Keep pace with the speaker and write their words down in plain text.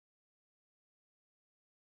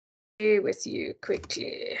with you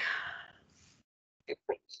quickly.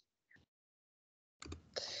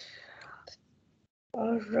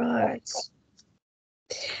 All right.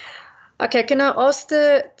 Okay, can I ask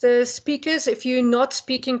the speakers, if you're not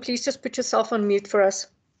speaking, please just put yourself on mute for us.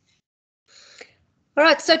 All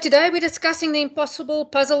right, so today we're discussing the impossible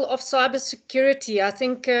puzzle of cybersecurity. I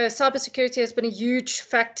think cybersecurity has been a huge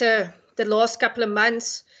factor the last couple of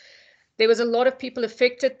months. There was a lot of people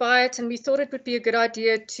affected by it, and we thought it would be a good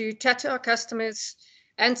idea to chat to our customers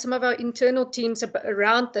and some of our internal teams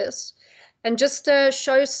around this, and just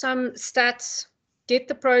show some stats, get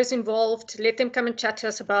the pros involved, let them come and chat to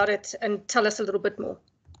us about it and tell us a little bit more.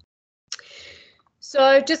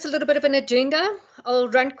 So just a little bit of an agenda. I'll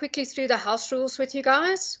run quickly through the house rules with you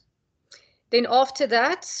guys. Then after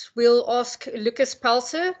that, we'll ask Lucas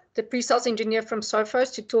Pelser, the pre-sales engineer from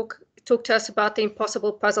Sophos, to talk to us about the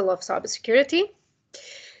impossible puzzle of cybersecurity.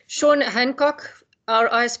 Sean Hancock, our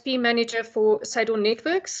ISP manager for Sador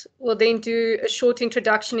Networks, will then do a short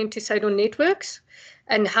introduction into Sador Networks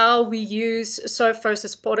and how we use Sophos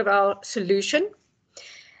as part of our solution.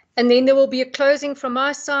 And then there will be a closing from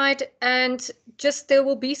my side, and just there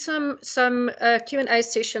will be some Q&A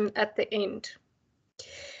session at the end.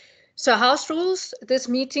 So house rules, this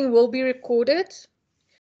meeting will be recorded.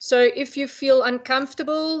 So if you feel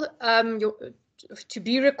uncomfortable to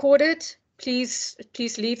be recorded, please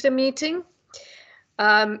leave the meeting.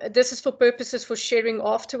 This is for purposes for sharing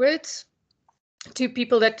afterwards to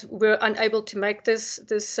people that were unable to make this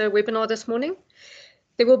webinar this morning.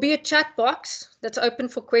 There will be a chat box that's open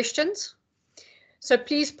for questions. So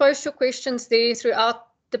please post your questions there throughout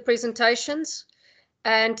the presentations,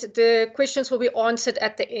 and the questions will be answered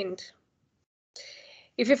at the end.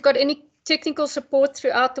 If you've got any technical support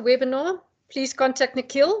throughout the webinar, please contact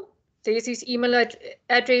Nikhil. There's his email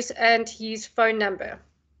address and his phone number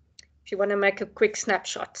if you want to make a quick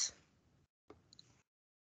snapshot.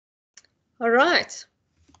 All right.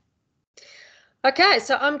 Okay,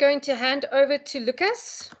 so I'm going to hand over to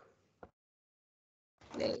Lucas.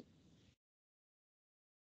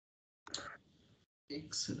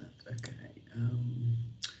 Excellent. Okay.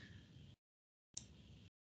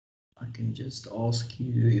 I can just ask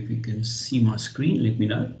you if you can see my screen. Let me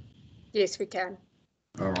know. Yes, we can.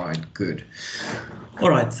 All right, good. All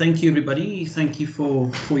right, thank you, everybody. Thank you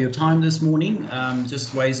for your time this morning.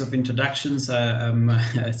 Just ways of introductions. So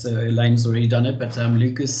Elaine's already done it, but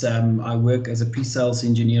Lucas, I work as a pre-sales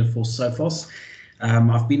engineer for Sophos.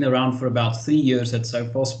 I've been around for about 3 years at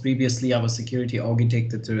Sophos. Previously, I was security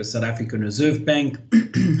architect at the South African Reserve Bank,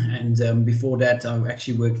 and before that, I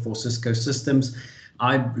actually worked for Cisco Systems.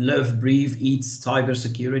 I live, breathe, eat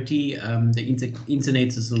cybersecurity. The internet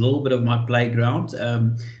is a little bit of my playground.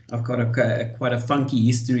 I've got quite a funky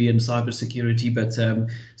history in cybersecurity, but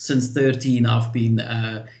since 13, I've been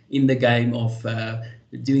in the game of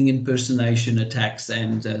doing impersonation attacks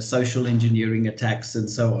and social engineering attacks and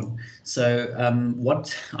so on. So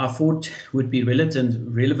what I thought would be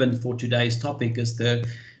relevant for today's topic is the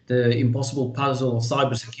impossible puzzle of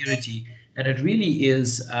cybersecurity. And it really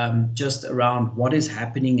is just around what is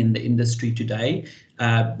happening in the industry today.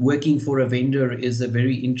 Working for a vendor is a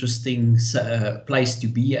very interesting place to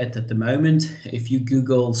be at the moment. If you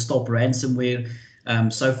Google stop ransomware,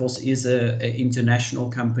 Sophos is an international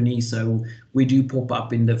company, so we do pop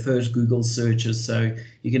up in the first Google searches. So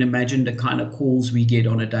you can imagine the kind of calls we get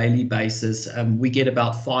on a daily basis. We get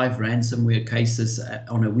about 5 ransomware cases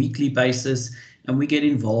on a weekly basis. And we get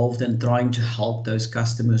involved in trying to help those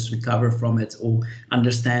customers recover from it or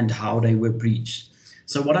understand how they were breached.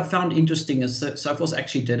 So what I found interesting is Sophos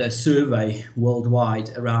actually did a survey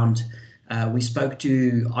worldwide around, we spoke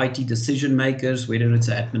to IT decision makers, whether it's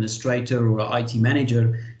an administrator or an IT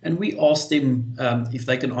manager, and we asked them if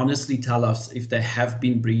they can honestly tell us if they have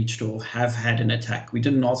been breached or have had an attack. We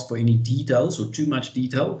didn't ask for any details or too much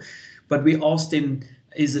detail, but we asked them,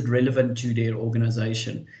 is it relevant to their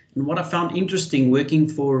organization? And what I found interesting working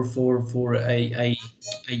for a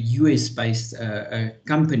US-based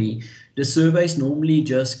company, the surveys normally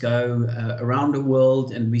just go around the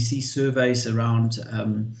world, and we see surveys around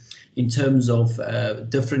in terms of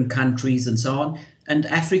different countries and so on. And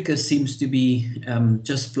Africa seems to be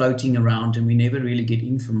just floating around, and we never really get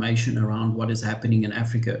information around what is happening in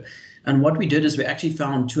Africa. And what we did is we actually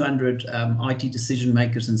found 200 IT decision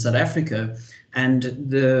makers in South Africa, and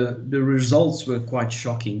the results were quite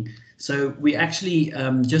shocking. So we actually,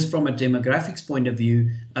 just from a demographics point of view,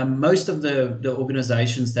 most of the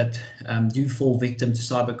organizations that do fall victim to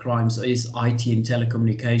cyber crimes is IT and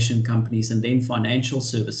telecommunication companies and then financial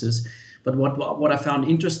services. But what I found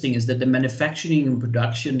interesting is that the manufacturing and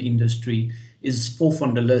production industry is fourth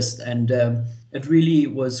on the list. And it really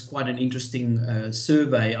was quite an interesting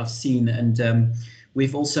survey I've seen. And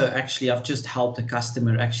we've also actually, I've just helped a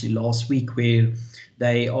customer actually last week where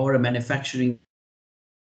they are a manufacturing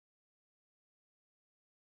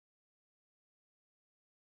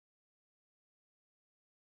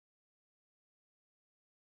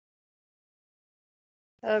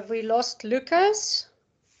Have we lost Lucas?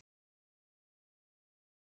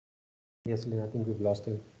 Yes, Lynn, I think we've lost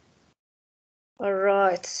him. All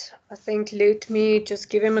right. I think let me just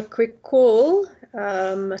give him a quick call.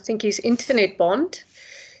 I think he's internet bombed.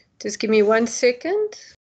 Just give me 1 second.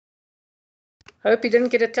 Hope he didn't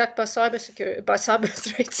get attacked by cyber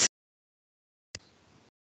threats.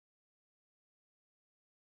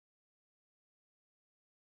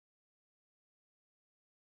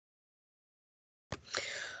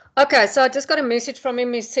 Okay, so I just got a message from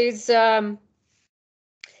him. He says his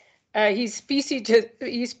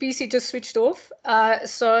PC just switched off.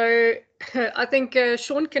 So I think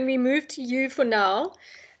Sean, can we move to you for now,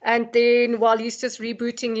 and then while he's just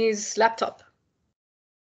rebooting his laptop.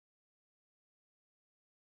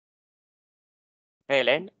 Hey,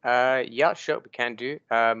 Elaine. Yeah, sure, we can do.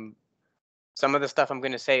 Some of the stuff I'm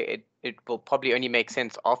going to say, it will probably only make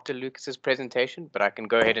sense after Lucas's presentation, but I can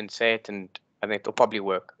go ahead and say it, and I think it'll probably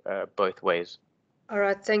work both ways. All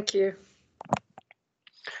right, thank you.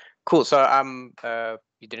 Cool. So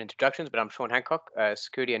you did introductions, but I'm Sean Hancock,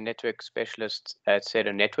 security and network specialist at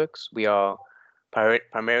Seda Networks. We are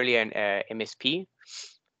primarily an MSP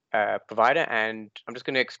provider, and I'm just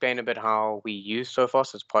going to explain a bit how we use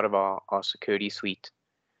Sophos as part of our security suite.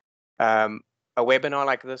 A webinar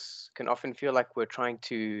like this can often feel like we're trying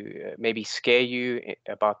to maybe scare you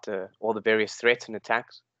about all the various threats and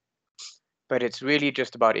attacks, but it's really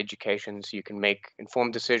just about education so you can make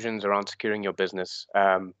informed decisions around securing your business.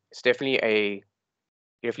 It's definitely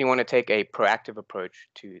you definitely want to take a proactive approach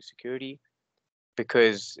to security,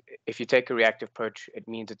 because if you take a reactive approach, it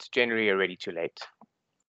means it's generally already too late.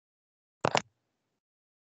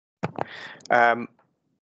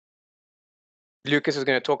 Lucas is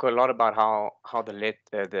going to talk a lot about how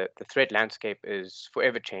the threat landscape is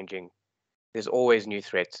forever changing. There's always new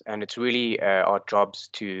threats, and it's really our jobs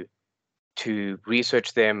to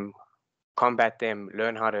research them, combat them,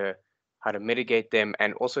 learn how to mitigate them,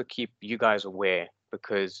 and also keep you guys aware,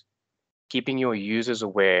 because keeping your users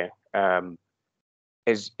aware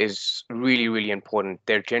is really, really important.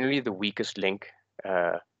 They're generally the weakest link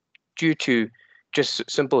due to just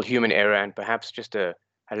simple human error and perhaps just a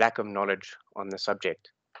lack of knowledge on the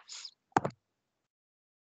subject.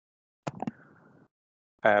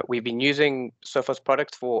 We've been using Sophos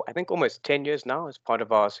products for, I think, almost 10 years now as part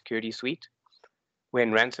of our security suite.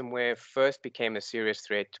 When ransomware first became a serious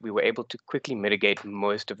threat, we were able to quickly mitigate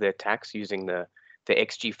most of the attacks using the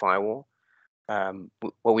XG firewall.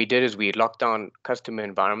 What we did is we locked down customer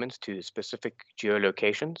environments to specific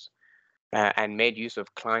geolocations and made use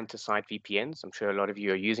of client-to-site VPNs. I'm sure a lot of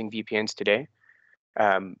you are using VPNs today.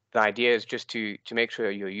 The idea is just to make sure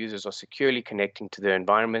your users are securely connecting to their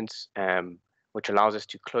environments, which allows us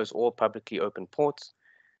to close all publicly open ports.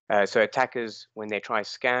 So attackers, when they try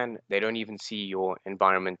scan, they don't even see your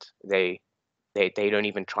environment. They don't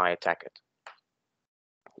even try attack it.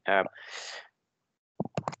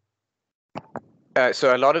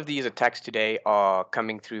 So a lot of these attacks today are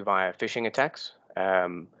coming through via phishing attacks.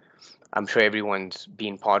 I'm sure everyone's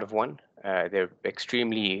been part of one. They're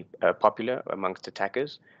extremely popular amongst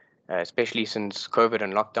attackers, especially since COVID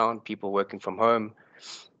and lockdown, people working from home.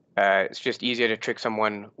 It's just easier to trick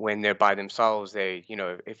someone when they're by themselves.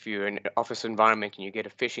 If you're in an office environment and you get a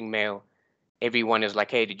phishing mail, everyone is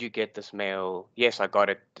like, hey, did you get this mail? Yes, I got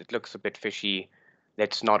it. It looks a bit fishy.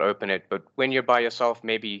 Let's not open it. But when you're by yourself,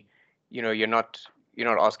 maybe, you're not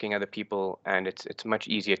asking other people, and it's much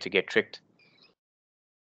easier to get tricked.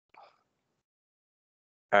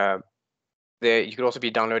 You could also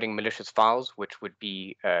be downloading malicious files, which would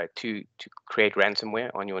be to create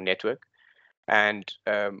ransomware on your network. And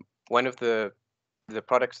one of the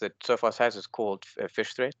products that Sophos has is called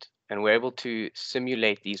Fish Threat, and we're able to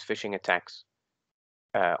simulate these phishing attacks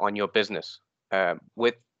on your business.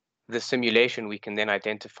 With the simulation, we can then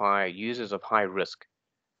identify users of high risk.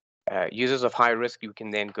 Users of high risk, you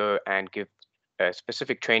can then go and give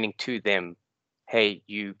specific training to them. Hey,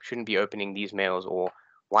 you shouldn't be opening these mails, or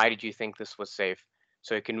why did you think this was safe?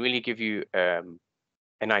 So it can really give you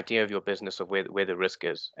an idea of your business, of where the risk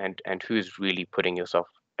is, and who's really putting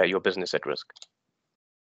your business at risk.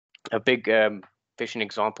 A big phishing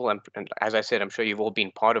example, and as I said, I'm sure you've all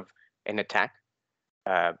been part of an attack.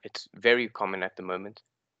 It's very common at the moment.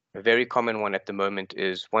 A very common one at the moment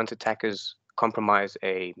is once attackers compromise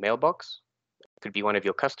a mailbox, could be one of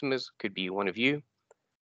your customers, could be one of you.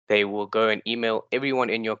 They will go and email everyone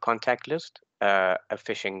in your contact list a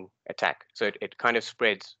phishing attack. So it kind of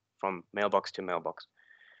spreads from mailbox to mailbox.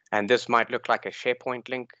 And this might look like a SharePoint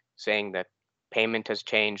link saying that payment has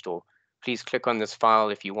changed, or please click on this file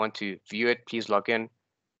if you want to view it, please log in.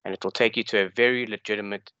 And it will take you to a very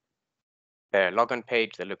legitimate login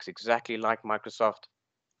page that looks exactly like Microsoft.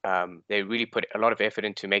 They really put a lot of effort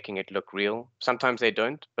into making it look real. Sometimes they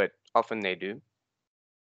don't, but often they do.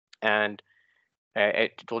 And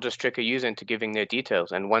it will just trick a user into giving their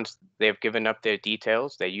details. And once they've given up their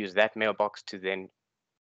details, they use that mailbox to then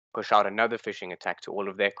push out another phishing attack to all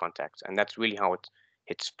of their contacts. And that's really how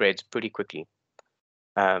it spreads pretty quickly.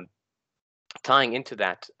 Tying into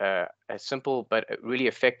that, a simple but really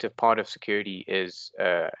effective part of security is,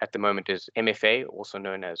 at the moment, is MFA, also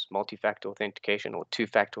known as multi-factor authentication or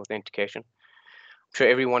two-factor authentication. I'm sure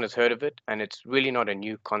everyone has heard of it, and it's really not a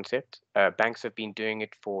new concept. Banks have been doing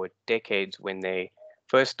it for decades when they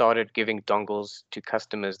first started giving dongles to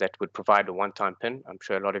customers that would provide a one-time PIN. I'm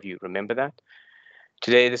sure a lot of you remember that.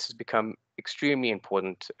 Today, this has become extremely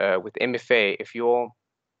important. With MFA, if your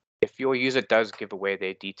user does give away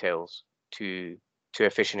their details to a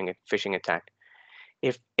phishing attack,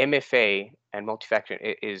 if MFA and multi-factor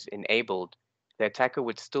is enabled, the attacker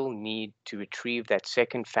would still need to retrieve that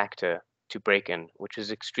second factor to break in, which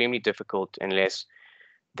is extremely difficult unless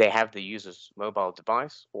they have the user's mobile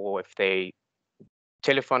device, or if they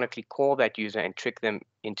telephonically call that user and trick them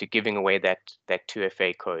into giving away that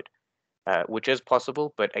 2FA code, which is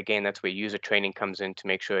possible. But again, that's where user training comes in to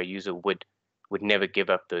make sure a user would never give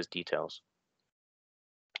up those details.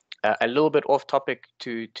 A little bit off topic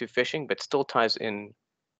to phishing, but still ties in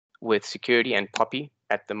with security and Poppy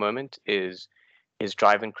at the moment is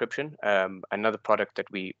drive encryption, another product that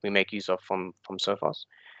we make use of from Sophos.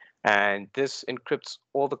 And this encrypts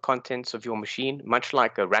all the contents of your machine, much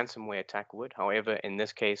like a ransomware attack would. However, in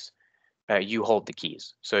this case, you hold the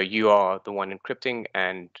keys. So you are the one encrypting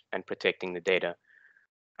and protecting the data.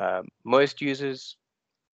 Most users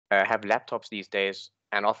have laptops these days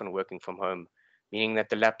and often working from home, meaning that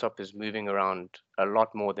the laptop is moving around a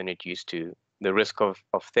lot more than it used to. The risk of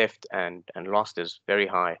theft and loss is very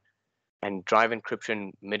high. And drive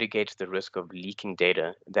encryption mitigates the risk of leaking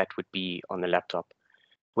data that would be on the laptop.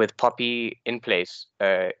 With Poppy in place,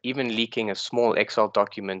 even leaking a small Excel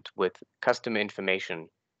document with customer information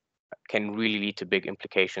can really lead to big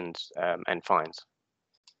implications and fines.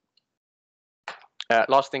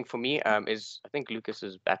 Last thing for me is, I think Lucas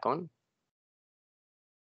is back on.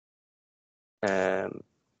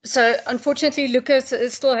 So unfortunately, Lucas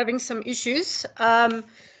is still having some issues.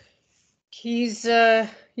 His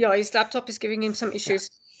laptop is giving him some issues.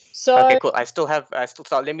 So okay, cool.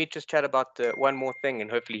 So let me just chat about one more thing,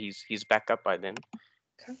 and hopefully he's back up by then.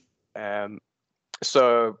 Okay.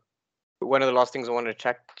 So one of the last things I want to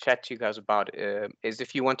chat to you guys about is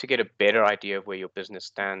if you want to get a better idea of where your business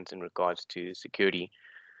stands in regards to security,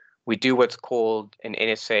 we do what's called an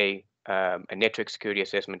NSA, a network security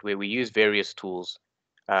assessment, where we use various tools,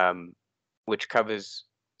 which covers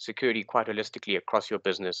security quite holistically across your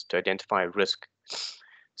business to identify risk.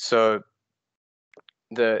 So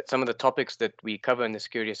some of the topics that we cover in the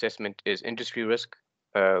security assessment is industry risk.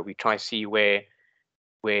 We try to see where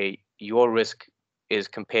your risk is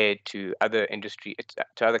compared to other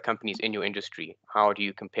companies in your industry. How do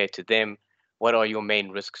you compare to them? What are your main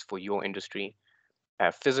risks for your industry?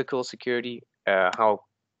 Physical security,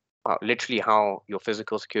 literally how your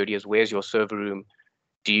physical security is. Where's your server room?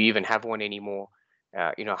 Do you even have one anymore?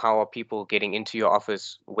 How are people getting into your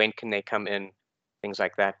office? When can they come in? Things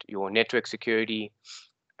like that. Your network security.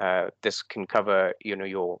 This can cover,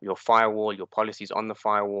 your firewall, your policies on the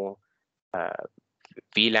firewall,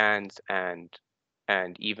 VLANs, and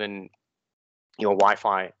even your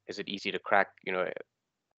Wi-Fi. Is it easy to crack?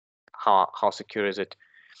 How secure is it?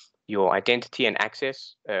 Your identity and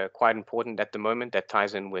access, quite important at the moment. That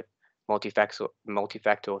ties in with multi-factor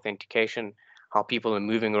authentication. How people are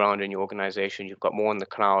moving around in your organization. You've got more on the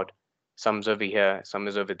cloud. Some's over here, some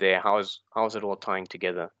is over there. How's it all tying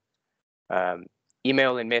together?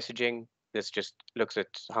 Email and messaging. This just looks at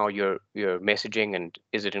how you're messaging, and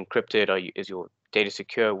is it encrypted? Is your data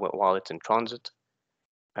secure while it's in transit?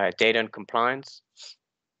 Data and compliance.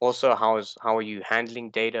 Also, how are you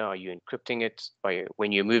handling data? Are you encrypting it?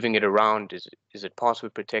 When you're moving it around, is it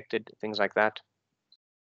password protected? Things like that.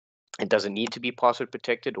 It doesn't need to be password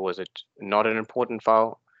protected, or is it not an important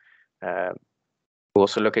file? We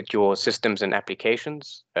also look at your systems and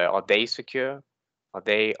applications. Are they secure? Are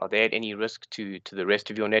they at any risk to the rest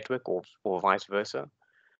of your network, or vice versa?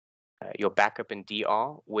 Your backup and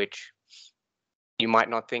DR, which you might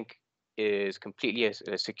not think is completely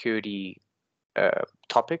a security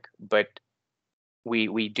topic, but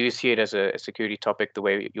we do see it as a security topic. The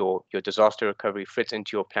way your disaster recovery fits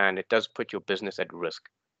into your plan, it does put your business at risk.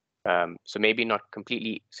 So maybe not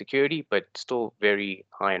completely security, but still very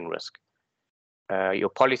high in risk. Your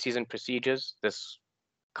policies and procedures, this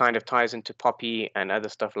kind of ties into POPI and other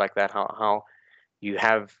stuff like that, how you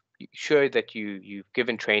have showed that you've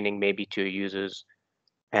given training maybe to your users,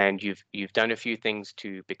 and you've done a few things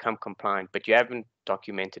to become compliant, but you haven't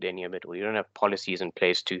documented any of it, or you don't have policies in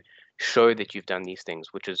place to show that you've done these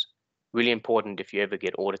things, which is really important if you ever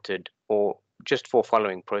get audited or just for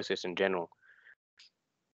following process in general.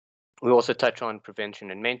 We also touch on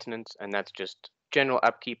prevention and maintenance, and that's just general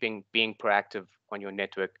upkeeping, being proactive on your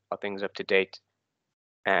network, are things up to date,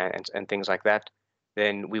 and things like that.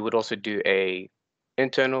 Then we would also do a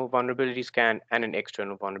internal vulnerability scan and an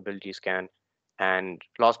external vulnerability scan. And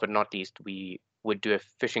last but not least, we would do a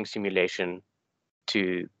phishing simulation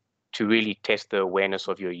to really test the awareness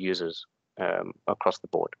of your users across the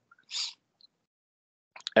board.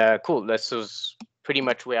 Cool. This was pretty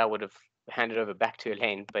much where I would have handed over back to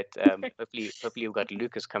Elaine, but hopefully we've got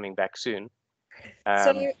Lucas coming back soon.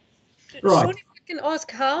 So, Sean, if I can ask,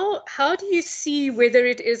 how do you see whether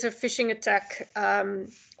it is a phishing attack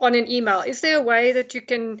on an email? Is there a way that you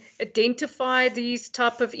can identify these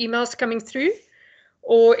type of emails coming through?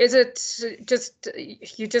 Or is it just,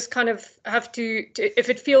 you just kind of have to if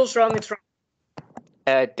it feels wrong, it's wrong?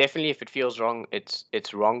 Definitely, if it feels wrong,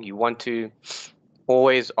 it's wrong. You want to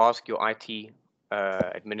always ask your IT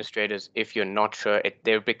administrators if you're not sure.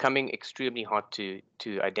 They're becoming extremely hard to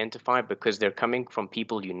identify because they're coming from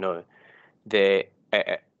people you know.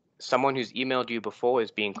 Someone who's emailed you before is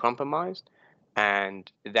being compromised,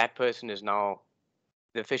 and that person is now,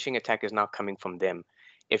 the phishing attack is now coming from them.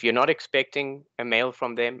 If you're not expecting a mail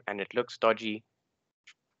from them and it looks dodgy,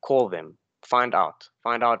 call them, find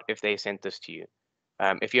out if they sent this to you.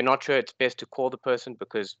 If you're not sure, it's best to call the person,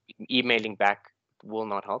 because emailing back will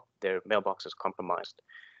not help. Their mailbox is compromised.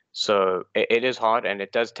 So it is hard, and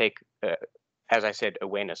it does take, as I said,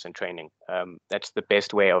 awareness and training. That's the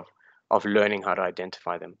best way of learning how to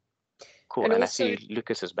identify them. Cool. And also, I see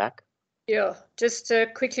Lucas is back. Yeah, just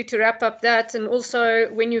quickly to wrap up that, and also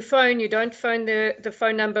when you phone, you don't phone the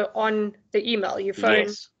phone number on the email. You phone,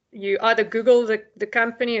 yes. You either Google the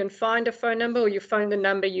company and find a phone number, or you phone the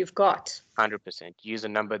number you've got. 100%. Use a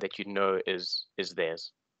number that you know is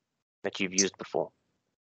theirs, that you've used before.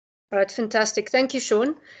 All right, fantastic. Thank you,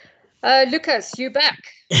 Sean. Lucas, you back?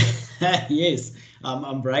 Yes,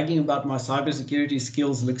 I'm bragging about my cybersecurity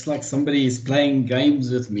skills. Looks like somebody is playing games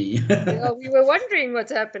with me. Yeah, we were wondering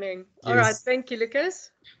what's happening. Yes. All right, thank you, Lucas.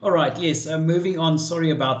 All right, yes, moving on. Sorry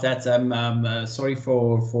about that. Sorry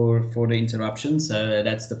for the interruptions.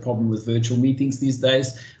 That's the problem with virtual meetings these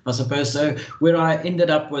days, I suppose. So where I ended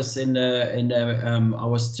up was I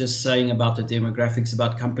was just saying about the demographics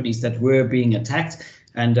about companies that were being attacked.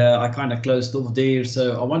 And I kind of closed off there.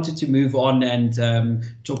 So I wanted to move on and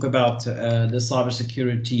talk about the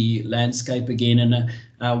cybersecurity landscape again.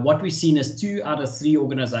 And what we've seen is 2 out of 3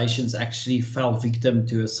 organizations actually fell victim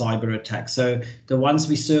to a cyber attack. So the ones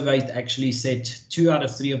we surveyed actually said 2 out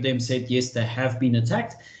of 3 of them said, yes, they have been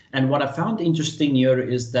attacked. And what I found interesting here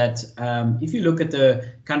is that if you look at the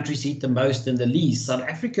countries hit the most and the least, South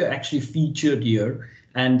Africa actually featured here.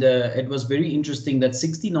 And it was very interesting that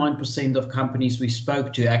 69% of companies we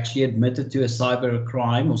spoke to actually admitted to a cyber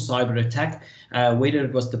crime or cyber attack, whether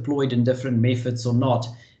it was deployed in different methods or not.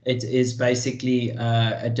 It is basically,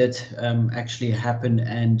 it did actually happen.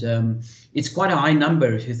 And it's quite a high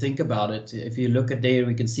number if you think about it. If you look at there,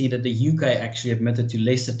 we can see that the UK actually admitted to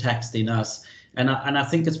less attacks than us. And I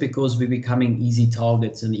think it's because we're becoming easy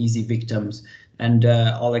targets and easy victims. And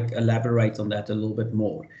I'll elaborate on that a little bit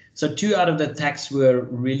more. So 2 out of the attacks were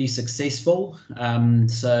really successful.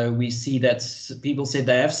 So we see that people said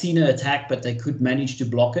they have seen an attack, but they could manage to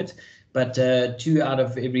block it. But 2 out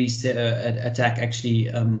of every attack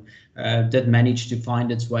actually did manage to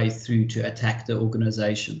find its way through to attack the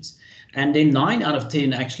organizations. And then 9 out of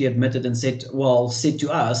 10 actually admitted and said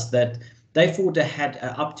to us that they thought they had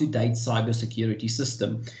an up-to-date cybersecurity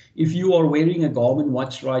system. If you are wearing a Garmin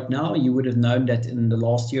watch right now, you would have known that in the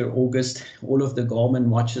last year, August, all of the Garmin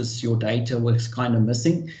watches, your data was kind of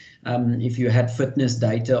missing. If you had fitness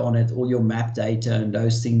data on it, all your map data and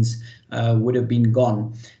those things would have been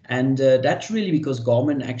gone. And that's really because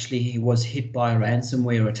Garmin actually was hit by a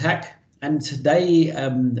ransomware attack. And they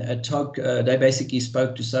basically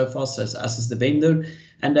spoke to Sophos as us as the vendor,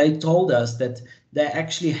 and they told us that they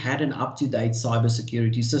actually had an up-to-date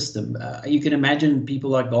cybersecurity system. You can imagine people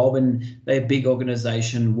like Garvin, they're a big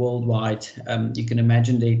organization worldwide. You can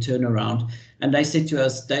imagine their turnaround. And they said to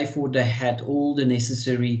us, therefore, they had all the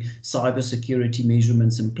necessary cybersecurity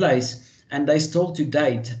measurements in place. And they still to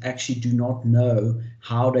date actually do not know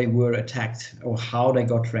how they were attacked or how they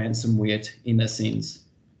got ransomware in a sense.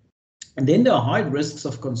 And then there are high risks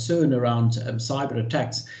of concern around cyber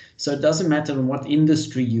attacks. So it doesn't matter in what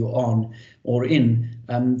industry you're on or in.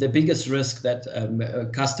 The biggest risk that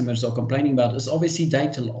customers are complaining about is obviously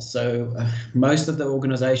data loss. So most of the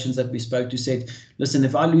organizations that we spoke to said, listen,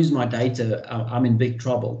 if I lose my data, I'm in big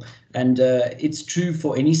trouble. And it's true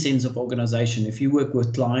for any sense of organization. If you work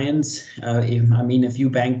with clients, if you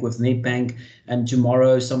bank with Netbank and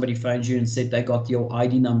tomorrow somebody phones you and said they got your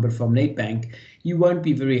ID number from Netbank, you won't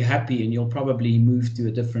be very happy and you'll probably move to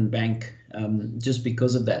a different bank just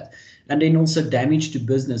because of that. And then also damage to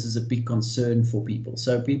business is a big concern for people.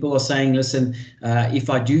 So people are saying, listen, if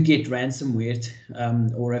I do get ransomware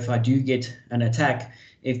or if I do get an attack,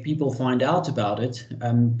 if people find out about it,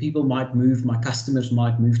 people might move, my customers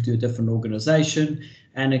might move to a different organization,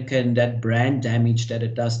 and that brand damage that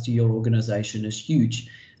it does to your organization is huge.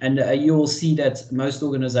 And you'll see that most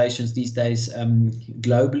organizations these days,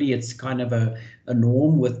 globally, it's kind of a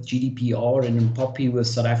norm with GDPR, and in POPI with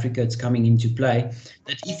South Africa, it's coming into play,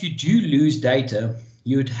 that if you do lose data,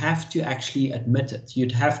 you'd have to actually admit it.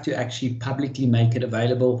 You'd have to actually publicly make it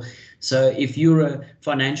available. So if you're a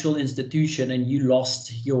financial institution and you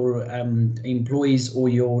lost your employees or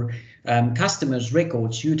your customers'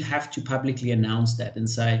 records, you'd have to publicly announce that and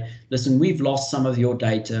say, listen, we've lost some of your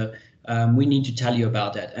data. We need to tell you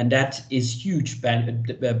about that. And that is huge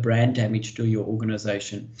brand damage to your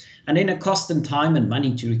organization. And then a cost in time and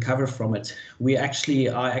money to recover from it. I actually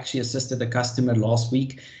assisted a customer last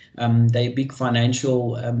week. They're a big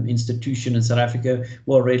financial institution in South Africa,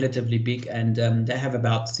 well, relatively big, and they have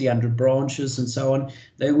about 300 branches and so on.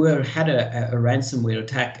 They had a ransomware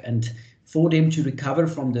attack, and for them to recover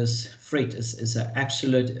from this threat is an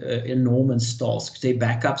absolute enormous task. Their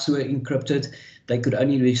backups were encrypted. They could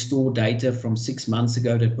only restore data from 6 months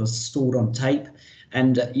ago that was stored on tape.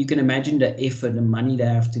 And you can imagine the effort and money they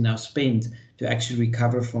have to now spend to actually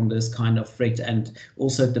recover from this kind of threat, and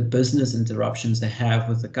also the business interruptions they have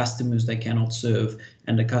with the customers they cannot serve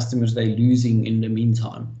and the customers they're losing in the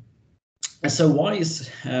meantime. So why is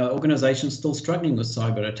organizations still struggling with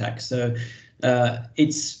cyber attacks? So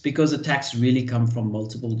it's because attacks really come from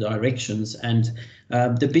multiple directions. And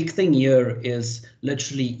the big thing here is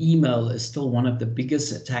literally email is still one of the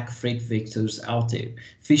biggest attack threat vectors out there.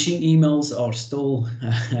 Phishing emails are still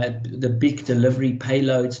the big delivery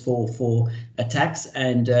payloads for attacks.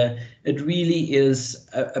 And it really is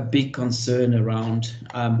a big concern around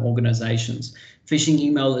organizations. Phishing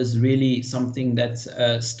email is really something that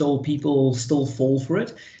people still fall for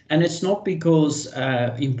it. And it's not because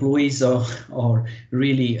employees are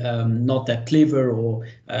really not that clever or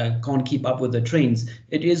can't keep up with the trends.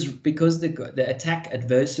 It is because the attack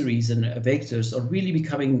adversaries and vectors are really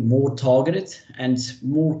becoming more targeted and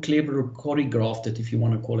more clever choreographed, if you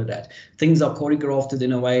want to call it that. Things are choreographed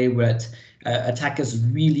in a way that attackers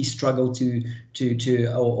really struggle they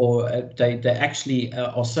actually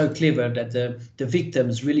are so clever that the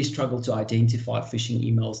victims really struggle to identify phishing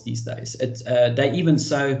emails these days. They even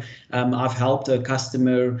so, I've helped a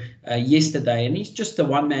customer yesterday, and he's just a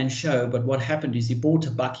one-man show, but what happened is he bought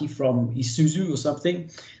a bakkie from Isuzu or something.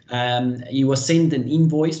 He was sent an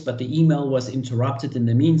invoice, but the email was interrupted in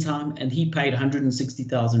the meantime, and he paid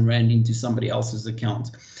 160,000 Rand into somebody else's account.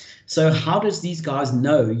 So how does these guys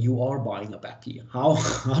know you are buying a bakkie? How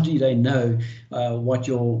do they know what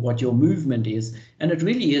your movement is? And it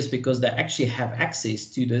really is because they actually have access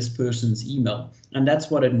to this person's email. And that's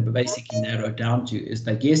what it basically narrowed down to, is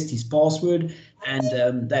they guessed his password,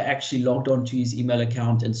 and they actually logged onto his email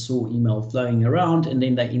account and saw email flowing around, and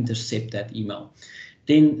then they intercept that email.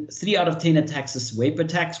 Then 3 out of 10 attacks is web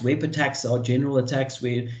attacks. Web attacks are general attacks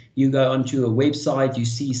where you go onto a website, you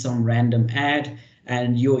see some random ad,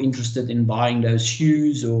 and you're interested in buying those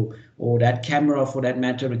shoes or that camera for that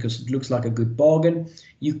matter because it looks like a good bargain.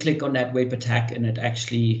 You click on that web attack and it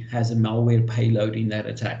actually has a malware payload in that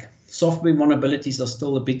attack. Software vulnerabilities are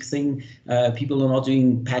still a big thing. People are not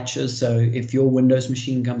doing patches. So if your Windows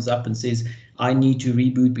machine comes up and says, I need to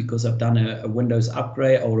reboot because I've done a Windows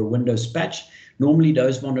upgrade or a Windows patch, normally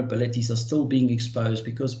those vulnerabilities are still being exposed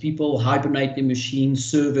because people hibernate their machines,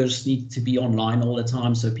 servers need to be online all the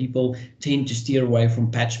time, so people tend to steer away from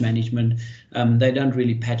patch management. They don't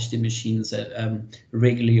really patch their machines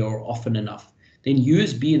regularly or often enough. Then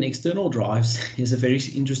USB and external drives is a very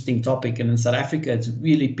interesting topic, and in South Africa it's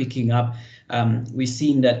really picking up. we've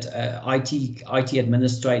seen that IT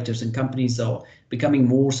administrators and companies are becoming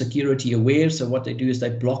more security aware. So what they do is they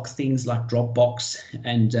block things like Dropbox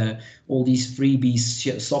and all these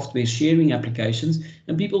freebies software sharing applications.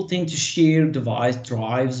 And people tend to share device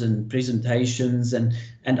drives and presentations and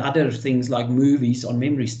other things like movies on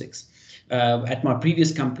memory sticks. At my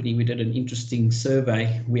previous company, we did an interesting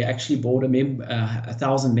survey. We actually bought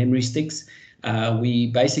 1,000 memory sticks. We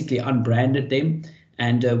basically unbranded them,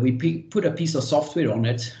 and we put a piece of software on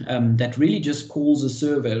it that really just calls a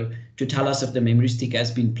server to tell us if the memory stick has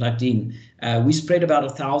been plugged in. We spread about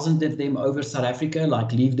 1,000 of them over South Africa,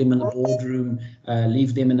 like leave them in the boardroom,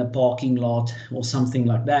 leave them in a parking lot or something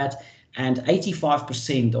like that. And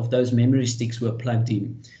 85% of those memory sticks were plugged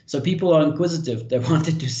in. So people are inquisitive. They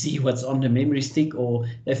wanted to see what's on the memory stick, or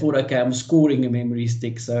they thought, okay, I'm scoring a memory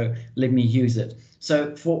stick, so let me use it.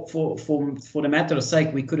 So for the matter of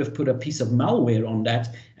sake, we could have put a piece of malware on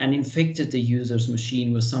that and infected the user's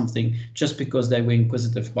machine with something just because they were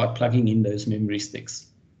inquisitive by plugging in those memory sticks.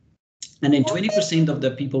 And then 20% of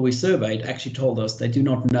the people we surveyed actually told us they do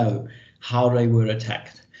not know how they were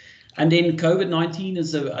attacked. And then COVID-19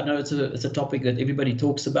 is I know it's a topic that everybody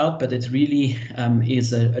talks about, but it really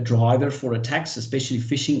is a driver for attacks, especially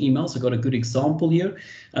phishing emails. I've got a good example here.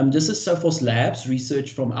 This is Sophos Labs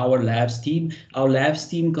research from our labs team. Our labs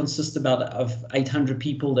team consists of 800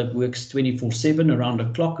 people that works 24/7 around the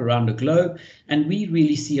clock, around the globe. And we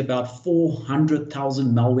really see about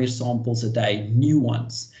 400,000 malware samples a day, new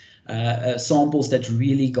ones. Samples that's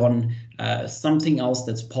really gone something else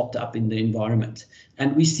that's popped up in the environment.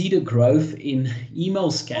 And we see the growth in email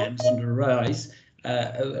scams on the rise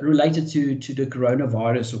related to the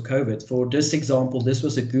coronavirus or COVID. For this example, this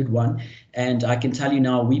was a good one. And I can tell you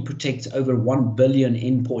now, we protect over 1 billion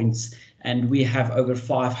endpoints, and we have over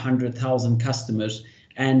 500,000 customers.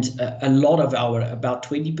 And a lot of about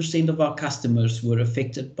 20% of our customers were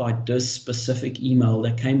affected by this specific email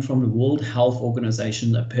that came from the World Health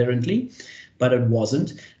Organization, apparently, but it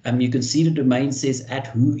wasn't. You can see the domain says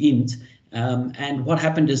 @whoint. And what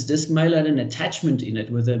happened is this mail had an attachment in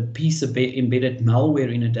it with a piece of embedded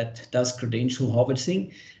malware in it that does credential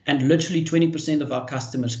harvesting. And literally 20% of our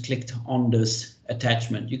customers clicked on this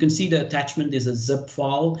attachment. You can see the attachment is a zip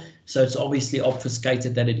file, so it's obviously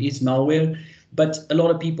obfuscated that it is malware. But a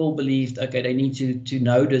lot of people believed, okay, they need to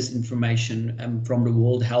know this information from the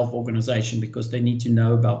World Health Organization because they need to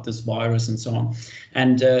know about this virus and so on.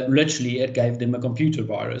 And literally, it gave them a computer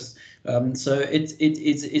virus. So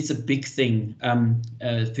it's a big thing,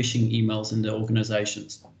 phishing emails in the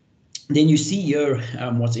organizations. Then you see here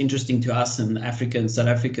what's interesting to us in Africa and South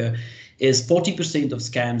Africa is 40% of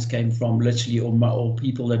scams came from literally or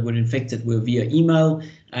people that were infected were via email,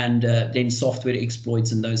 and then software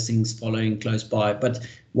exploits and those things following close by. But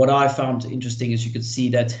what I found interesting is you could see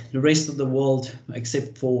that the rest of the world,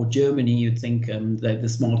 except for Germany, you'd think they're the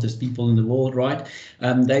smartest people in the world, right?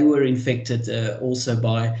 They were infected also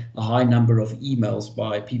by a high number of emails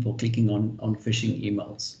by people clicking on phishing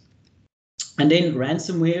emails. And then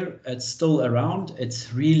ransomware, it's still around.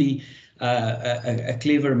 It's really a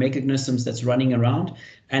clever mechanisms that's running around,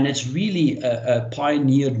 and it's really a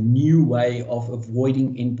pioneered new way of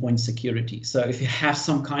avoiding endpoint security. So if you have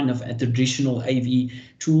some kind of a traditional AV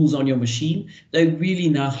tools on your machine, they really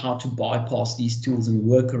know how to bypass these tools and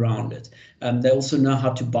work around it. They also know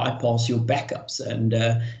how to bypass your backups, and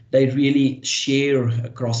they really share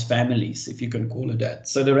across families, if you can call it that.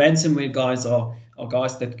 So the ransomware guys are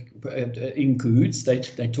guys that in cahoots,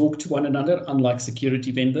 they talk to one another, unlike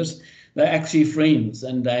security vendors. They're actually friends,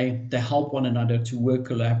 and they help one another to work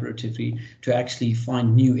collaboratively to actually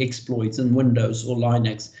find new exploits in Windows or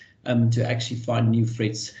Linux to actually find new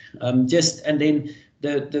threats. And then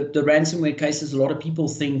the ransomware cases, a lot of people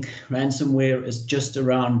think ransomware is just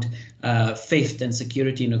around theft and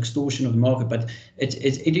security and extortion of the market, but it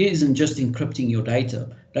isn't just encrypting your data.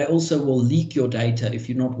 They also will leak your data if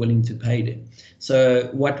you're not willing to pay them. So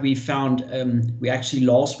what we found, we actually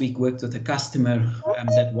last week worked with a customer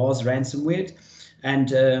that was ransomware,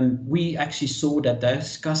 and we actually saw that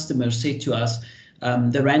those customers said to us,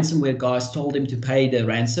 the ransomware guys told them to pay the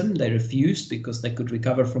ransom. They refused because they could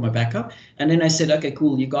recover from a backup. And then I said, okay,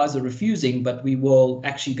 cool, you guys are refusing, but we will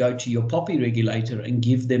actually go to your POPI regulator and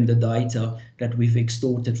give them the data that we've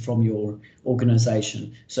extorted from your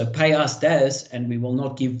organization. So pay us this, and we will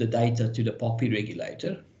not give the data to the POPI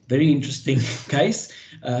regulator. Very interesting case,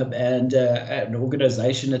 and an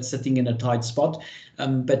organization that's sitting in a tight spot.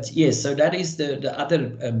 But yes, so that is the other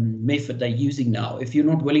method they're using now. If you're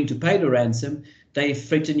not willing to pay the ransom, they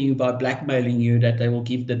threaten you by blackmailing you that they will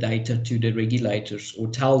give the data to the regulators or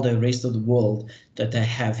tell the rest of the world that they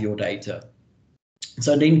have your data.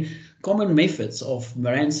 So then common methods of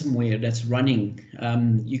ransomware that's running,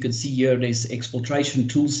 you can see here there's exfiltration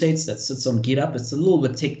tool sets that sits on GitHub. It's a little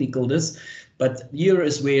bit technical, this, but here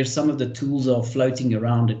is where some of the tools are floating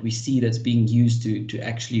around that we see that's being used to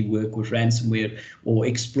actually work with ransomware or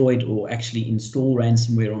exploit or actually install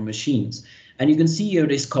ransomware on machines. And you can see here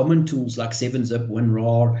there's common tools like 7-zip,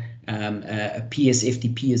 WinRAR, a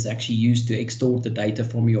PSFTP is actually used to extort the data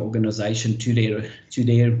from your organization to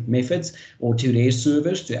their methods or to their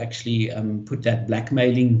servers to actually put that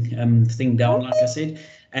blackmailing thing down, like I said.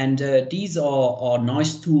 And these are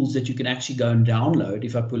nice tools that you can actually go and download.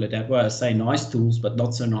 If I pull it that way, I say nice tools, but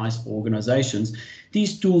not so nice for organizations.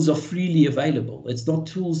 These tools are freely available. It's not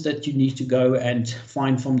tools that you need to go and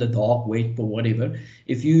find from the dark web or whatever.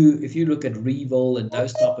 If you look at Revil and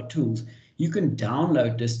those type of tools, you can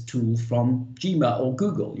download this tool from Gmail or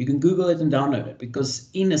Google. You can Google it and download it because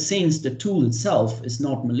in a sense, the tool itself is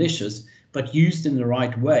not malicious, but used in the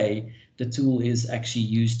right way, the tool is actually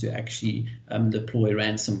used to actually deploy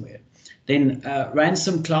ransomware. Then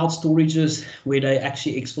ransom cloud storages where they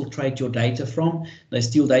actually exfiltrate your data from. They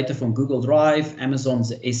steal data from Google Drive,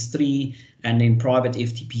 Amazon's S3, and then private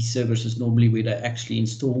FTP servers is normally where they actually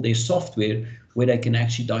install their software where they can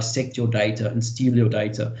actually dissect your data and steal your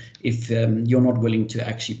data if you're not willing to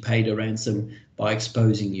actually pay the ransom by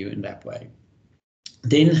exposing you in that way.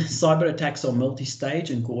 Then cyber attacks are multi-stage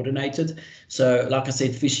and coordinated. So like I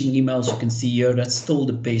said, phishing emails, you can see here, that's still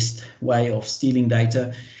the best way of stealing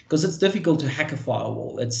data because it's difficult to hack a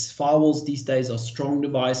firewall. Firewalls these days are strong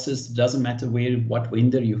devices. It doesn't matter what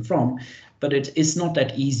vendor you're from, but it is not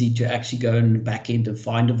that easy to actually go in the back end and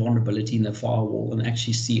find a vulnerability in the firewall and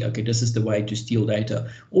actually see, okay, this is the way to steal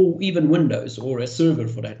data, or even Windows or a server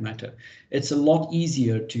for that matter. It's a lot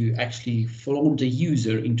easier to actually fool the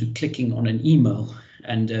user into clicking on an email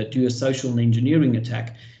and do a social engineering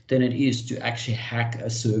attack than it is to actually hack a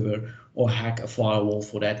server or hack a firewall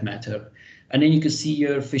for that matter. And then you can see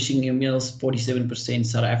here phishing emails, 47%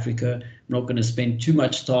 South Africa. I'm not going to spend too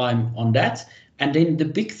much time on that. And then the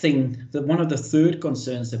big thing, one of the third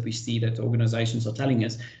concerns that we see that organizations are telling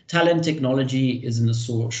us, talent technology is in a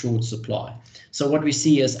short supply. So what we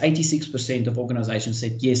see is 86% of organizations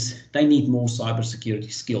said, yes, they need more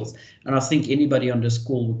cybersecurity skills. And I think anybody on this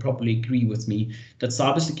call would probably agree with me that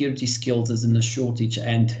cybersecurity skills is in a shortage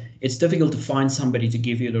and it's difficult to find somebody to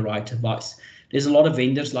give you the right advice. There's a lot of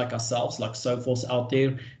vendors like ourselves, like Sophos out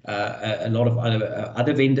there, a lot of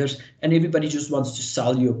other vendors, and everybody just wants to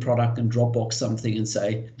sell you a product and Dropbox something and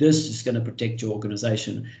say, this is going to protect your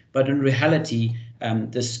organization. But in reality,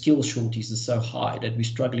 the skill shortage is so high that we're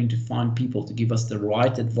struggling to find people to give us the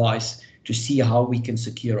right advice to see how we can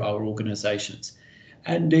secure our organizations.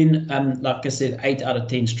 And then, like I said, 8 out of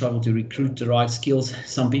 10 struggle to recruit the right skills.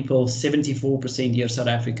 Some people, 74% here in South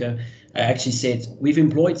Africa, actually said, we've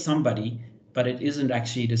employed somebody, but it isn't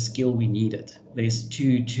actually the skill we needed. There's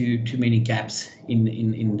too many gaps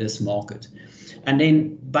in this market. And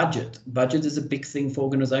then budget. Budget is a big thing for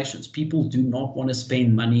organizations. People do not want to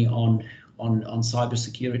spend money on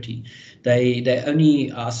cybersecurity. They only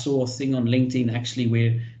saw a thing on LinkedIn actually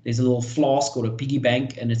where there's a little flask or a piggy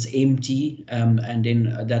bank and it's empty, and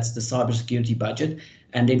then that's the cybersecurity budget.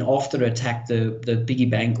 And then after attack, the piggy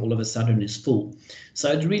bank all of a sudden is full.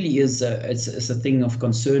 So it really is it's a thing of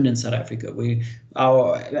concern in South Africa, where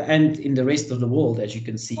and in the rest of the world, as you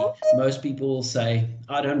can see, most people say,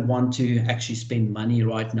 I don't want to actually spend money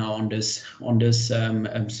right now on this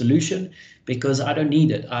solution because I don't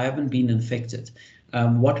need it. I haven't been infected.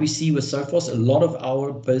 What we see with Sophos, a lot of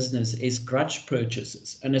our business is grudge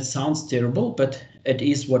purchases, and it sounds terrible, but it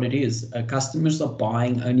is what it is. Customers are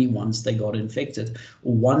buying only once they got infected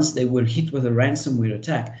or once they were hit with a ransomware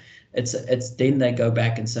attack. It's then they go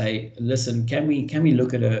back and say, listen, can we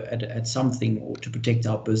look at something or to protect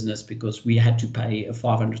our business because we had to pay a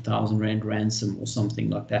 500,000 Rand ransom or something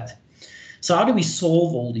like that. So how do we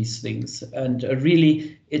solve all these things? And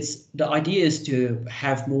really, the idea is to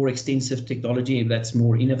have more extensive technology that's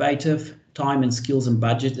more innovative. Time and skills and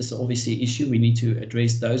budget is obviously an issue. We need to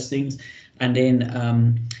address those things. And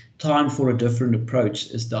then time for a different approach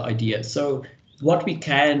is the idea. So what we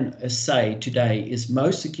can say today is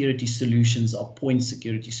most security solutions are point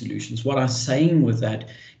security solutions. What I'm saying with that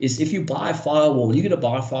is if you buy a firewall, you're going to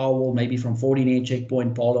buy a firewall maybe from Fortinet,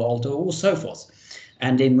 Checkpoint, Palo Alto, or Sophos.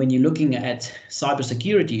 And then when you're looking at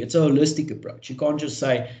cybersecurity, it's a holistic approach. You can't just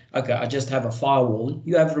say, okay, I just have a firewall.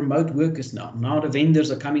 You have remote workers now. Now the vendors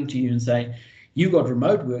are coming to you and say, you got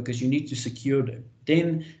remote workers, you need to secure them.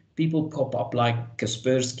 Then people pop up like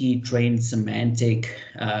Kaspersky, Trend, Symantec,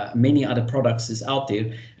 many other products is out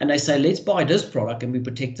there, and they say, let's buy this product and we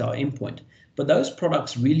protect our endpoint. But those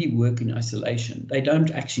products really work in isolation. They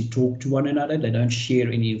don't actually talk to one another. They don't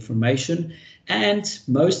share any information. And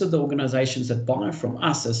most of the organizations that buy from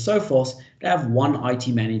us as Sophos, they have one IT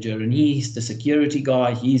manager, and he's the security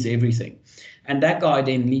guy, he's everything. And that guy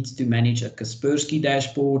then needs to manage a Kaspersky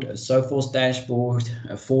dashboard, a Sophos dashboard,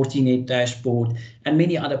 a Fortinet dashboard, and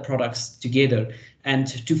many other products together. And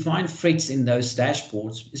to find threats in those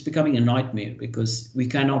dashboards is becoming a nightmare, because we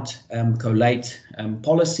cannot collate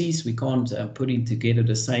policies, we can't put in together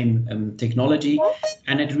the same technology,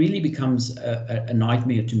 and it really becomes a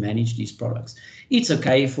nightmare to manage these products. It's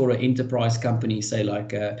okay for an enterprise company, say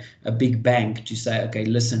like a big bank, to say, okay,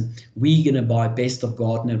 listen, we're going to buy best of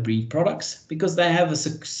Gartner breed products, because they have a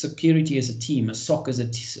security as a team, a SOC as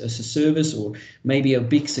a service, or maybe a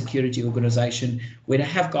big security organization where they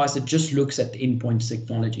have guys that just looks at endpoint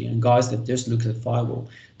technology and guys that just looks at firewall.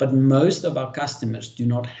 But most of our customers do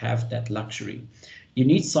not have that luxury. You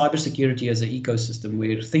need cybersecurity as an ecosystem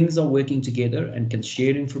where things are working together and can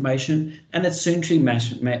share information, and it's centrally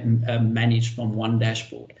managed from one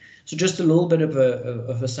dashboard. So just a little bit of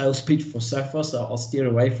a sales pitch for Sophos. I'll steer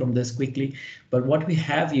away from this quickly. But what we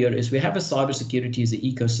have here is we have a cybersecurity as an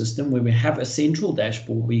ecosystem where we have a central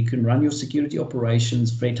dashboard where you can run your security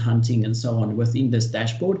operations, threat hunting, and so on within this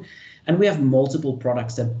dashboard. And we have multiple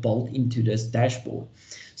products that bolt into this dashboard.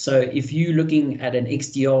 So if you're looking at an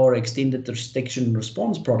XDR, extended detection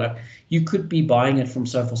response product, you could be buying it from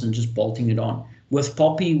Sophos and just bolting it on. With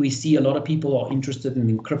Poppy, we see a lot of people are interested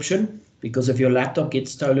in encryption, because if your laptop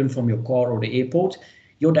gets stolen from your car or the airport,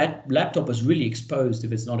 that laptop is really exposed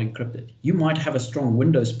if it's not encrypted. You might have a strong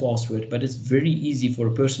Windows password, but it's very easy for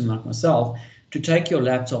a person like myself to take your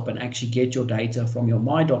laptop and actually get your data from your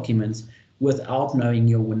My Documents without knowing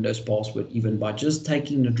your Windows password, even by just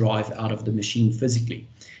taking the drive out of the machine physically.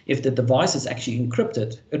 If the device is actually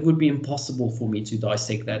encrypted, it would be impossible for me to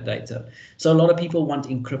dissect that data. So a lot of people want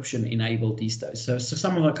encryption enabled these days. So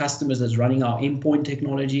some of our customers that's running our endpoint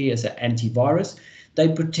technology as an antivirus, they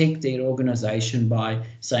protect their organization by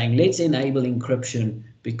saying, let's enable encryption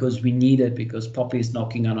because we need it, because Poppy is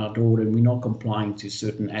knocking on our door and we're not complying to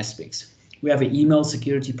certain aspects. We have an email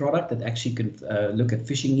security product that actually can look at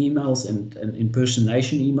phishing emails and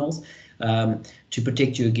impersonation emails to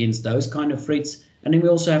protect you against those kind of threats. And then we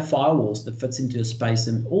also have firewalls that fits into a space,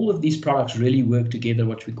 and all of these products really work together,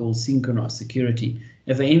 what we call synchronized security.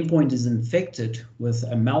 If an endpoint is infected with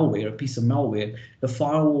a malware, a piece of malware, the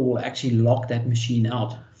firewall will actually lock that machine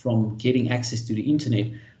out from getting access to the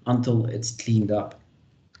internet until it's cleaned up.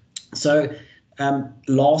 So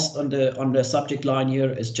last on the subject line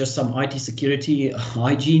here is just some IT security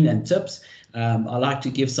hygiene and tips. I like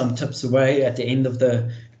to give some tips away at the end of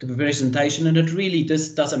the presentation, and it really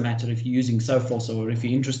doesn't matter if you're using Sophos or if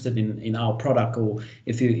you're interested in our product, or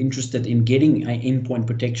if you're interested in getting an endpoint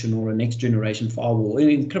protection or a next generation firewall, or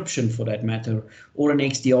encryption for that matter, or an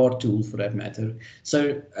XDR tool for that matter.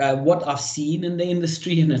 So what I've seen in the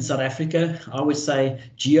industry and in South Africa, I would say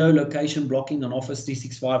geolocation blocking on Office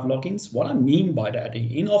 365 logins. What I mean by that,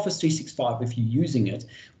 in Office 365, if you're using it,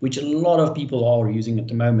 which a lot of people are using at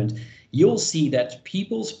the moment, you'll see that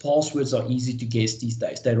people's passwords are easy to guess these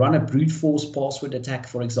days. They run a brute force password attack,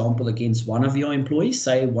 for example, against one of your employees,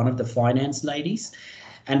 say one of the finance ladies,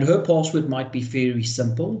 and her password might be very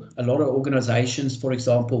simple. A lot of organizations, for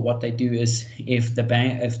example, what they do is if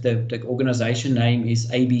the organization name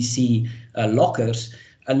is ABC Lockers,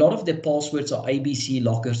 a lot of their passwords are ABC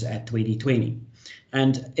Lockers at 2020.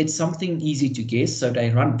 And it's something easy to guess. So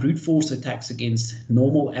they run brute force attacks against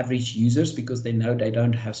normal average users because they know they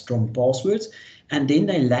don't have strong passwords. And then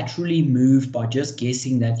they laterally move by just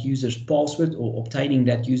guessing that user's password or obtaining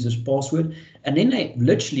that user's password. And then they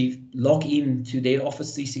literally log into their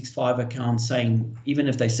Office 365 account, saying, even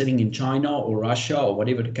if they're sitting in China or Russia or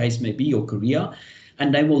whatever the case may be, or Korea,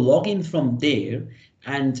 and they will log in from there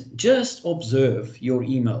and just observe your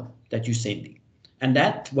email that you're sending. And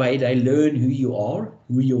that way they learn who you are,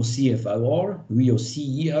 who your CFO are, who your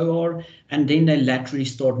CEO are, and then they laterally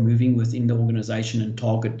start moving within the organization and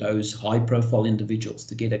target those high profile individuals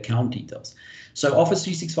to get account details. So Office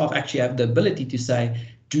 365 actually have the ability to say,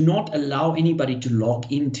 do not allow anybody to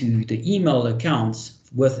log into the email accounts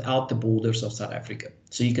without the borders of South Africa.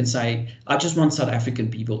 So you can say, I just want South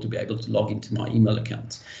African people to be able to log into my email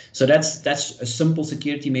accounts. So that's a simple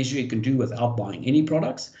security measure you can do without buying any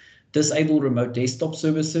products. Disable remote desktop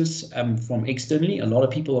services from externally. A lot of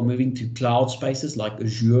people are moving to cloud spaces like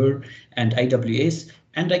Azure and AWS.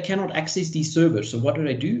 and they cannot access these servers. So what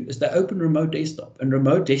do? Is they open remote desktop, and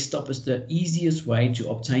remote desktop is the easiest way to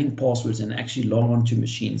obtain passwords and actually log on to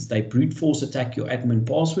machines. They brute force attack your admin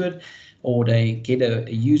password, or they get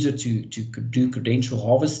a user to do credential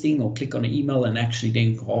harvesting, or click on an email and actually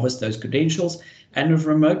then harvest those credentials. And if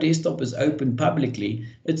remote desktop is open publicly,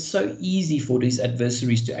 it's so easy for these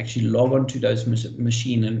adversaries to actually log on to those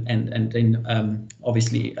machine and then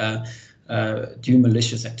obviously do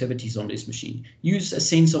malicious activities on this machine. Use a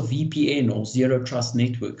sense of VPN or zero trust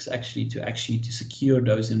networks to secure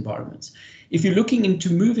those environments. If you're looking into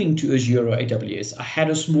moving to Azure or AWS, I had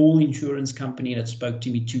a small insurance company that spoke to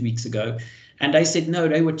me 2 weeks ago, and they said no,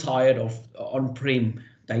 they were tired of on-prem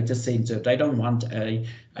data center. They don't want a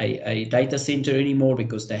data center anymore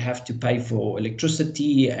because they have to pay for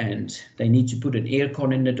electricity and they need to put an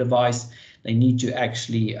aircon in the device. They need to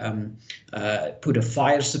actually put a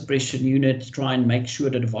fire suppression unit, try and make sure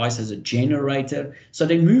the device has a generator. So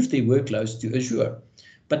they moved their workloads to Azure.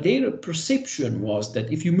 But their perception was that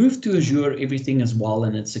if you move to Azure, everything is well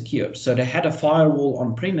and it's secure. So they had a firewall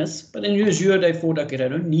on premise, but in Azure they thought, okay, they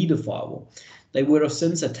don't need a firewall. They were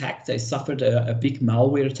since attacked. They suffered a big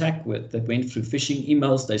malware attack that went through phishing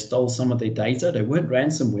emails. They stole some of their data. They weren't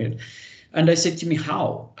ransomware. And they said to me,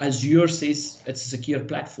 how? Azure says it's a secure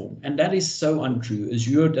platform. And that is so untrue.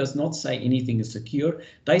 Azure does not say anything is secure.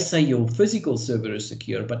 They say your physical server is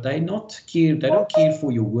secure, but they don't care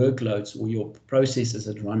for your workloads or your processes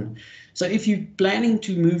that run. So if you're planning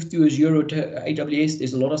to move to Azure or to AWS,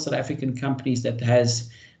 there's a lot of South African companies that has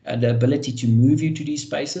the ability to move you to these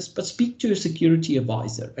spaces, but speak to a security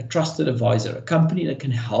advisor, a trusted advisor, a company that can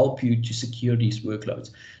help you to secure these workloads.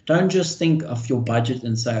 Don't just think of your budget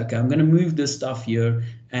and say, okay, I'm going to move this stuff here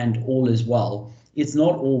and all is well. It's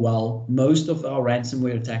not all well. Most of our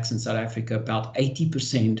ransomware attacks in South Africa, about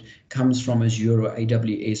 80%, comes from Azure or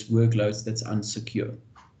AWS workloads that's unsecure.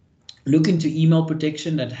 Look into email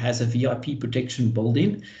protection that has a VIP protection built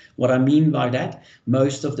in. What I mean by that,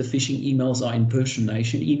 most of the phishing emails are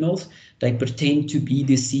impersonation emails. They pretend to be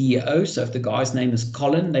the CEO. So if the guy's name is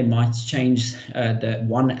Colin, they might change the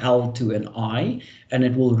one L to an I, and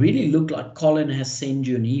it will really look like Colin has sent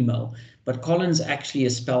you an email. But Colin's actually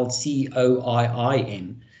is spelled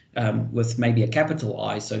C-O-I-I-N with maybe a capital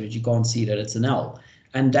I so that you can't see that it's an L.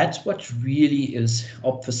 And that's what really is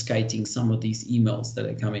obfuscating some of these emails that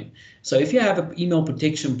are coming. So if you have an email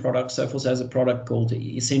protection product, Sophos has a product called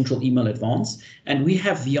Essential Email Advanced, and we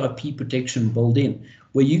have VIP protection built in,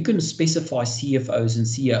 where you can specify CFOs and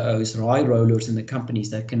COOs, high rollers in the companies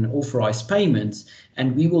that can authorize payments,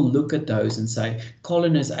 and we will look at those and say,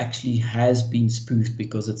 Colin has been spoofed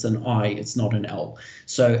because it's an I, it's not an L.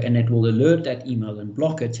 So, and it will alert that email and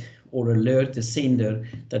block it, or alert the sender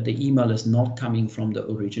that the email is not coming from the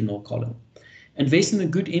original column. Invest in a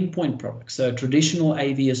good endpoint product. So traditional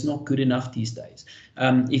AV is not good enough these days.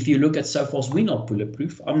 If you look at Sophos, we're not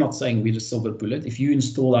bulletproof. I'm not saying we're the silver bullet. If you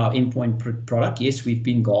install our endpoint product, yes, we've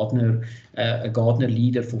been a Gartner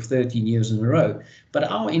leader for 13 years in a row. But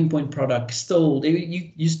our endpoint product still,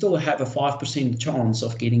 you still have a 5% chance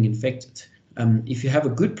of getting infected. If you have a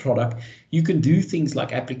good product, you can do things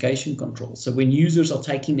like application control. So when users are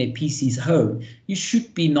taking their PCs home, you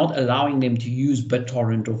should be not allowing them to use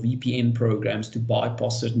BitTorrent or VPN programs to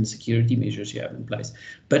bypass certain security measures you have in place.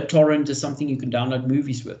 BitTorrent is something you can download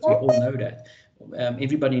movies with. We all know that.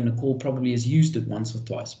 Everybody in the call probably has used it once or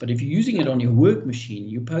twice. But if you're using it on your work machine,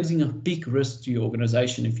 you're posing a big risk to your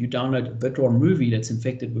organization if you download a BitTorrent movie that's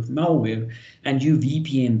infected with malware and you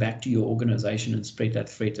VPN back to your organization and spread that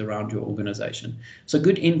threat around your organization. So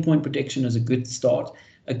good endpoint protection is a good start.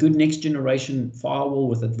 A good next generation firewall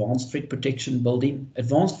with advanced threat protection building.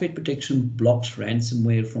 Advanced threat protection blocks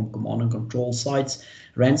ransomware from command and control sites.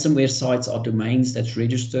 Ransomware sites are domains that's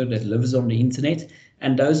registered, that lives on the internet.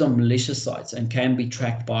 And those are malicious sites and can be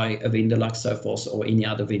tracked by a vendor like Sophos or any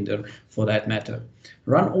other vendor for that matter.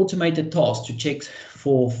 Run automated tasks to check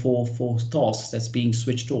for tasks that's being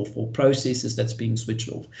switched off or processes that's being switched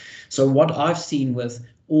off. So what I've seen with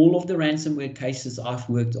all of the ransomware cases I've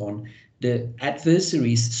worked on, the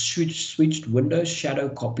adversaries switched Windows shadow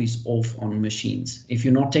copies off on machines. If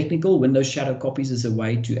you're not technical, Windows shadow copies is a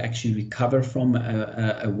way to actually recover from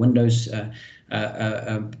a Windows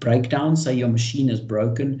breakdown. Say your machine is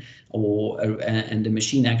broken and the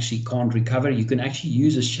machine actually can't recover. You can actually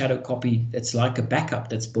use a shadow copy that's like a backup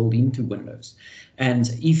that's built into Windows.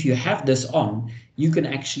 And if you have this on, you can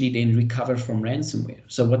actually then recover from ransomware.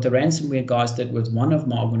 So what the ransomware guys did with one of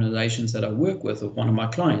my organizations that I work with, or one of my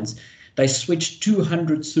clients, they switched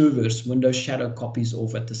 200 servers, Windows shadow copies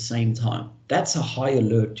off at the same time. That's a high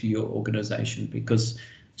alert to your organization, because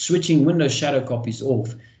switching Windows shadow copies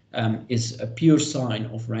off is a pure sign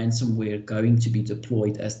of ransomware going to be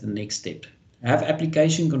deployed as the next step. Have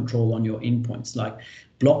application control on your endpoints, like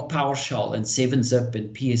block PowerShell and 7-zip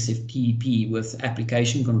and PSFTP with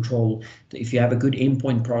application control. If you have a good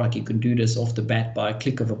endpoint product, you can do this off the bat by a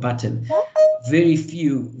click of a button. Very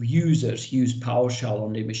few users use PowerShell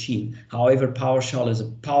on their machine. However, PowerShell is a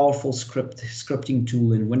powerful scripting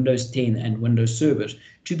tool in Windows 10 and Windows servers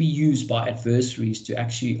to be used by adversaries to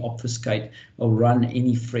actually obfuscate or run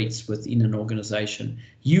any threats within an organization.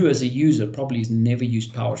 You as a user probably has never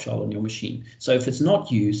used PowerShell on your machine. So if it's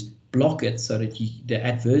not used, block it so that the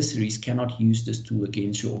adversaries cannot use this tool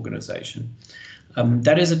against your organization.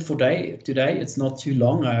 That is it for today. It's not too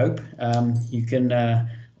long, I hope. You can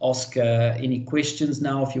ask any questions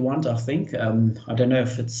now if you want, I think. I don't know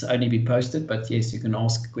if it's only been posted, but yes, you can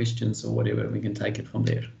ask questions or whatever. We can take it from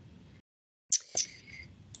there.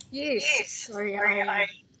 Yes, sorry, I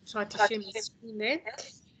tried to share my screen there.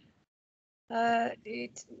 Let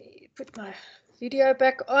me put my video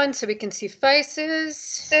back on so we can see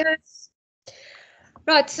faces.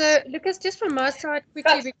 Right, so Lucas, just from my side,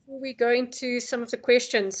 quickly before we go into some of the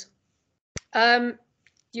questions.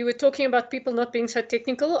 You were talking about people not being so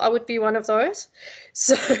technical. I would be one of those.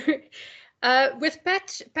 So with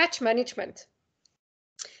patch management,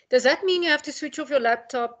 does that mean you have to switch off your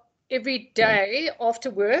laptop every day after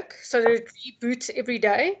work so that it reboots every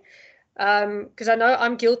day? Because I know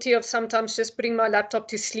I'm guilty of sometimes just putting my laptop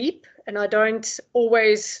to sleep and I don't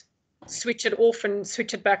always switch it off and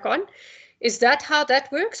switch it back on. Is that how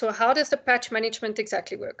that works, or how does the patch management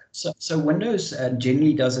exactly work? So Windows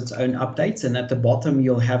generally does its own updates, and at the bottom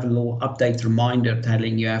you'll have a little update reminder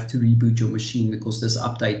telling you have to reboot your machine because this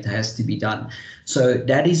update has to be done. So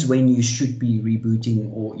that is when you should be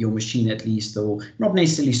rebooting or your machine at least, or not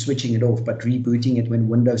necessarily switching it off, but rebooting it when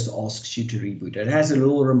Windows asks you to reboot. It has a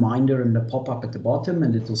little reminder in the pop-up at the bottom,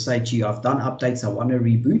 and it will say to you, I've done updates, I want to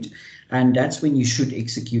reboot. And that's when you should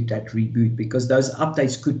execute that reboot, because those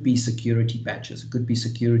updates could be security patches, it could be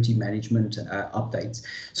security management updates.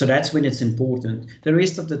 So that's when it's important. The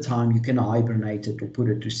rest of the time you can hibernate it or put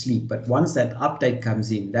it to sleep. But once that update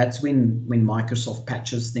comes in, that's when Microsoft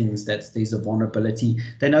patches things that there's a vulnerability.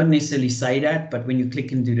 They don't necessarily say that, but when you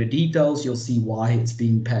click into the details, you'll see why it's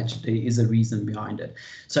being patched. There is a reason behind it.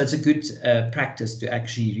 So it's a good practice to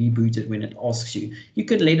actually reboot it when it asks you. You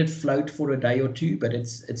can let it float for a day or two, but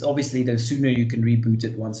it's obviously the sooner you can reboot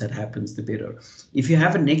it once that happens, the better. If you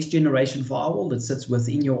have a next generation firewall that sits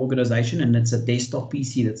within your organization and it's a desktop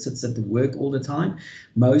PC that sits at the work all the time,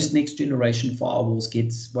 most next generation firewalls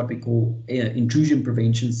get what we call intrusion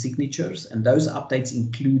prevention signatures, and those updates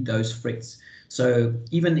include those threats. So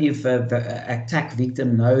even if the attack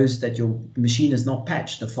victim knows that your machine is not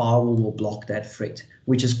patched, the firewall will block that threat,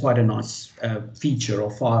 which is quite a nice feature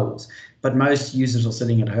of firewalls. But most users are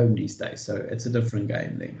sitting at home these days, so it's a different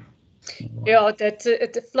game there. Yeah,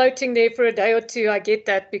 that floating there for a day or two, I get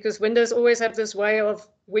that, because Windows always have this way of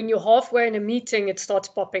when you're halfway in a meeting, it starts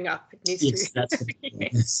popping up. It needs to. That's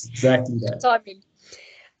exactly that. Timing.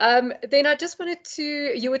 Then I just wanted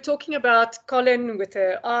to, you were talking about Colin with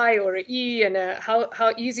an I or an E, and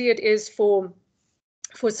how easy it is for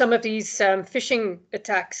some of these phishing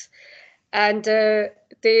attacks. And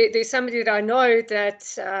there's somebody that I know that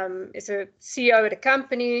is a CEO at a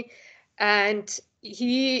company, and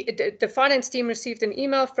the finance team received an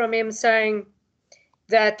email from him saying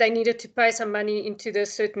that they needed to pay some money into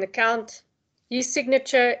this certain account, his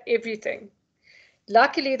signature, everything.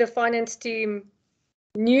 Luckily, the finance team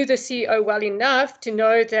knew the CEO well enough to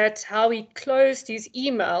know that how he closed his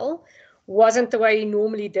email wasn't the way he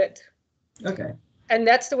normally did. Okay. And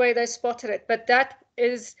that's the way they spotted it. But that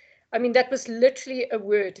was literally a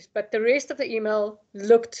word, but the rest of the email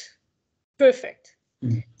looked perfect.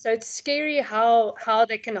 So it's scary how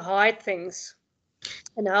they can hide things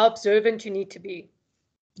and how observant you need to be.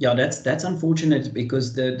 Yeah, that's unfortunate,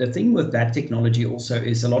 because the thing with that technology also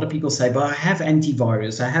is a lot of people say, but I have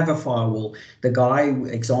antivirus, I have a firewall. The guy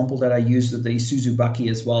example that I used with the Isuzu Bucky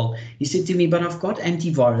as well, he said to me, but I've got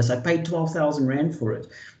antivirus, I paid 12,000 Rand for it.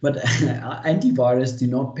 But antivirus do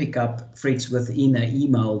not pick up threats within an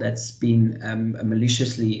email that's been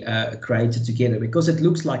maliciously created together, because it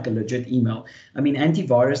looks like a legit email. I mean,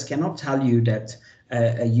 antivirus cannot tell you that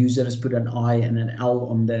a user has put an I and an L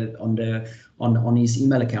on his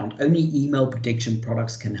email account. Only email protection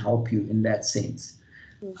products can help you in that sense.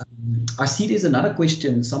 I see there's another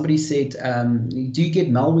question. Somebody said, do you get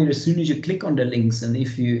malware as soon as you click on the links, and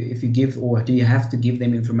if you give, or do you have to give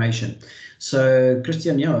them information? So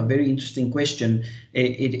Christian, yeah, a very interesting question.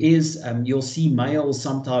 It is, you'll see mail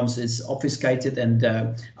sometimes is obfuscated, and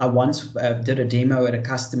I once did a demo at a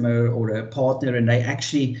customer or a partner, and they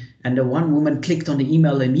actually, and the one woman clicked on the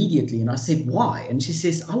email immediately, and I said, why? And she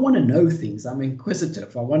says, I want to know things. I'm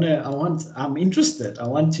inquisitive. I'm interested. I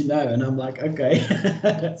want to know. And I'm like, okay,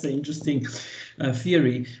 that's an interesting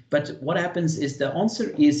theory. But what happens is the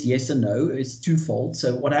answer is yes and no. It's twofold.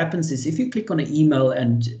 So what happens is if you click on an email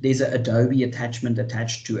and there's an Adobe attachment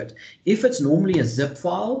attached to it, if it's normally a zip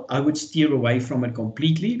file, I would steer away from it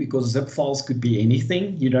completely, because zip files could be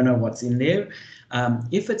anything. You don't know what's in there.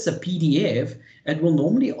 If it's a PDF, it will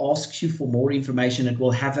normally ask you for more information. It will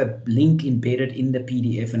have a link embedded in the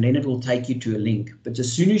PDF, and then it will take you to a link. But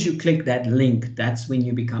as soon as you click that link, that's when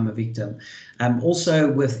you become a victim.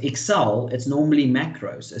 Also with Excel, it's normally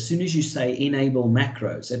macros. As soon as you say enable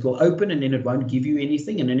macros, it will open and then it won't give you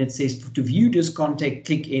anything. And then it says to view this content,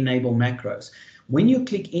 click enable macros. When you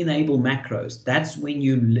click enable macros, that's when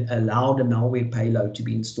you allow the malware payload to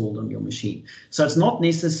be installed on your machine. So it's not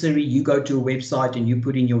necessary you go to a website and you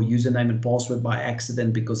put in your username and password by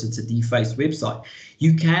accident because it's a defaced website.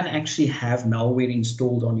 You can actually have malware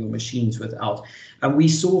installed on your machines without. And we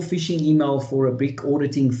saw phishing email for a big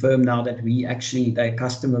auditing firm now that their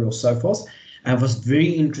customer or so forth. And it was very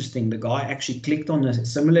interesting. The guy actually clicked on a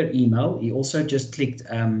similar email. He also just clicked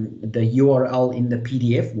the URL in the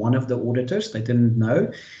PDF, one of the auditors, they didn't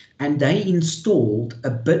know. And they installed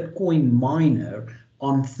a Bitcoin miner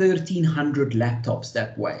on 1,300 laptops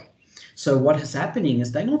that way. So what is happening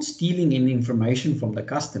is they're not stealing any information from the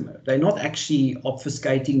customer. They're not actually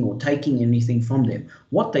obfuscating or taking anything from them.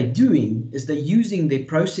 What they're doing is they're using the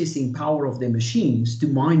processing power of their machines to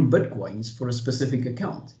mine Bitcoins for a specific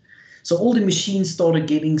account. So all the machines started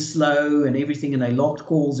getting slow and everything, and they locked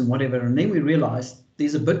calls and whatever. And then we realized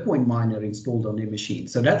there's a Bitcoin miner installed on their machine.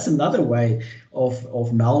 So that's another way of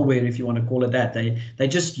malware, if you want to call it that. They're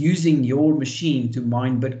just using your machine to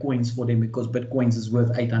mine Bitcoins for them, because Bitcoins is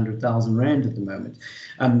worth 800,000 Rand at the moment.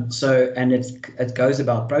 And it goes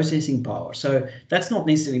about processing power. So that's not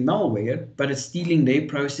necessarily malware, but it's stealing their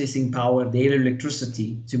processing power, their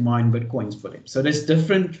electricity to mine Bitcoins for them. So there's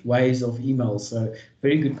different ways of emails. So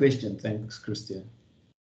very good question. Thanks, Christian.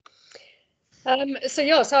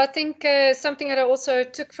 So I think something that I also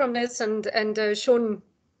took from this, and Sean,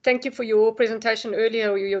 thank you for your presentation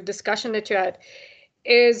earlier, or your discussion that you had,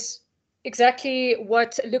 is exactly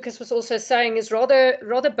what Lucas was also saying, is rather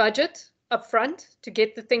budget upfront to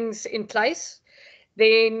get the things in place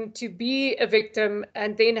than to be a victim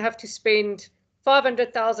and then have to spend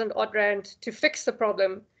 500,000 odd Rand to fix the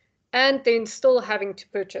problem, and then still having to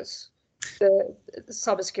purchase the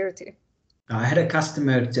cybersecurity. I had a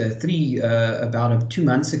customer about 2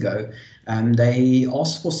 months ago. They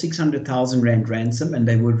asked for 600,000 Rand ransom, and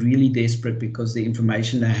they were really desperate because the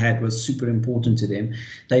information they had was super important to them.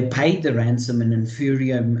 They paid the ransom in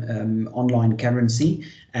Ethereum online currency,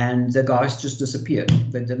 and the guys just disappeared.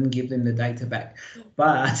 They didn't give them the data back.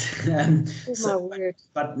 But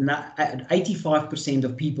 85%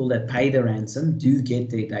 of people that pay the ransom do get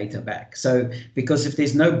their data back. So because if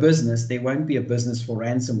there's no business, there won't be a business for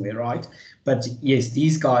ransomware, right? But yes,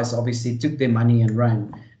 these guys obviously took their money and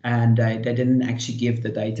ran, and they didn't actually give the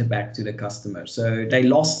data back to the customer. So they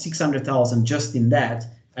lost 600,000 just in that.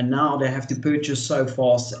 And now they have to purchase so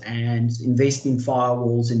fast and invest in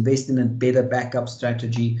firewalls, invest in a better backup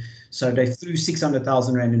strategy. So they threw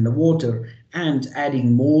 600,000 Rand in the water, and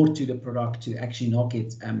adding more to the product to actually not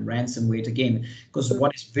get ransomware again. Because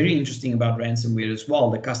what is very interesting about ransomware as well,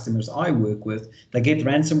 the customers I work with, they get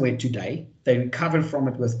ransomware today, they recover from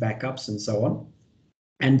it with backups and so on.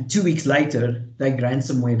 And 2 weeks later, they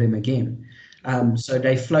ransomware them again. So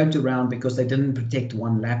they float around because they didn't protect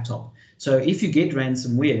one laptop. So if you get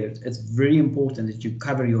ransomware, it's very important that you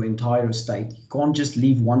cover your entire estate. You can't just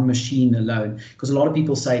leave one machine alone, because a lot of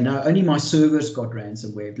people say, no, only my servers got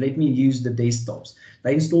ransomware. Let me use the desktops.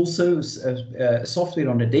 They install software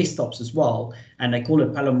on the desktops as well, and they call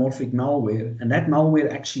it polymorphic malware. And that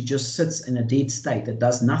malware actually just sits in a dead state. It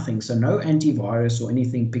does nothing. So no antivirus or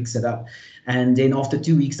anything picks it up. And then after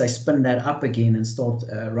 2 weeks, they spin that up again and start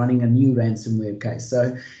running a new ransomware case.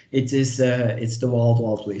 So it's the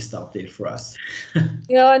wild west out there for us.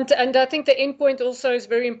 Yeah, and I think the endpoint also is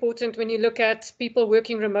very important when you look at people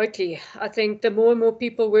working remotely. I think the more and more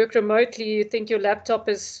people work remotely, you think your laptop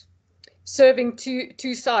is serving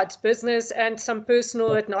two sides, business and some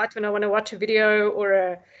personal at night when I want to watch a video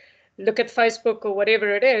or look at Facebook or whatever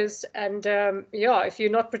it is. And if you're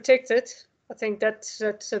not protected, I think that's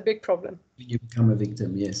a big problem. You become a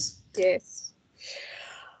victim, yes. Yes.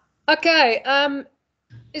 Okay.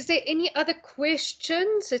 Is there any other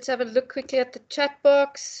questions? Let's have a look quickly at the chat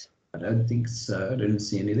box. I don't think so. I don't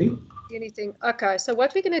see anything. Anything? Okay. So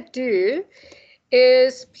what we're going to do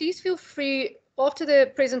is please feel free, after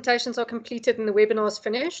the presentations are completed and the webinar is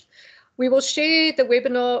finished, we will share the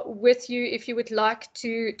webinar with you if you would like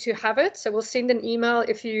to have it. So we'll send an email.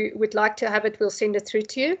 If you would like to have it, we'll send it through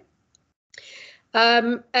to you.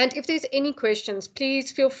 And if there's any questions,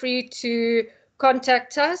 please feel free to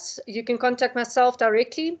contact us. You can contact myself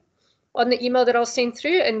directly on the email that I'll send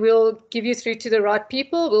through, and we'll give you through to the right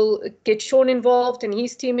people. We'll get Sean involved and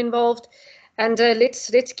his team involved, and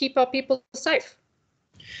let's keep our people safe.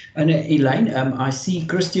 And Elaine, I see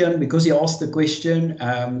Christian, because he asked the question,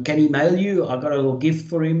 can he mail you? I got a little gift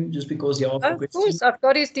for him just because he asked the question. Of course, I've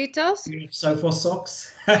got his details. So for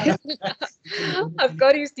socks. I've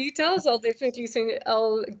got his details. I'll definitely send it.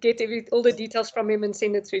 I'll get all the details from him and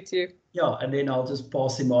send it through to you. Yeah, and then I'll just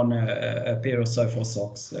pass him on a pair of sofa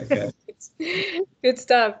socks. Okay. Good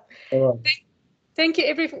stuff. All right. Thank you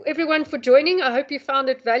everyone for joining. I hope you found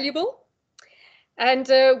it valuable. And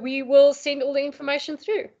we will send all the information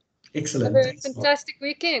through. Excellent. Have a fantastic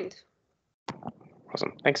weekend.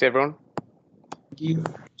 Awesome. Thanks, everyone. Thank you.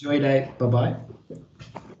 Enjoy your day. Bye-bye.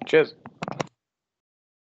 Cheers.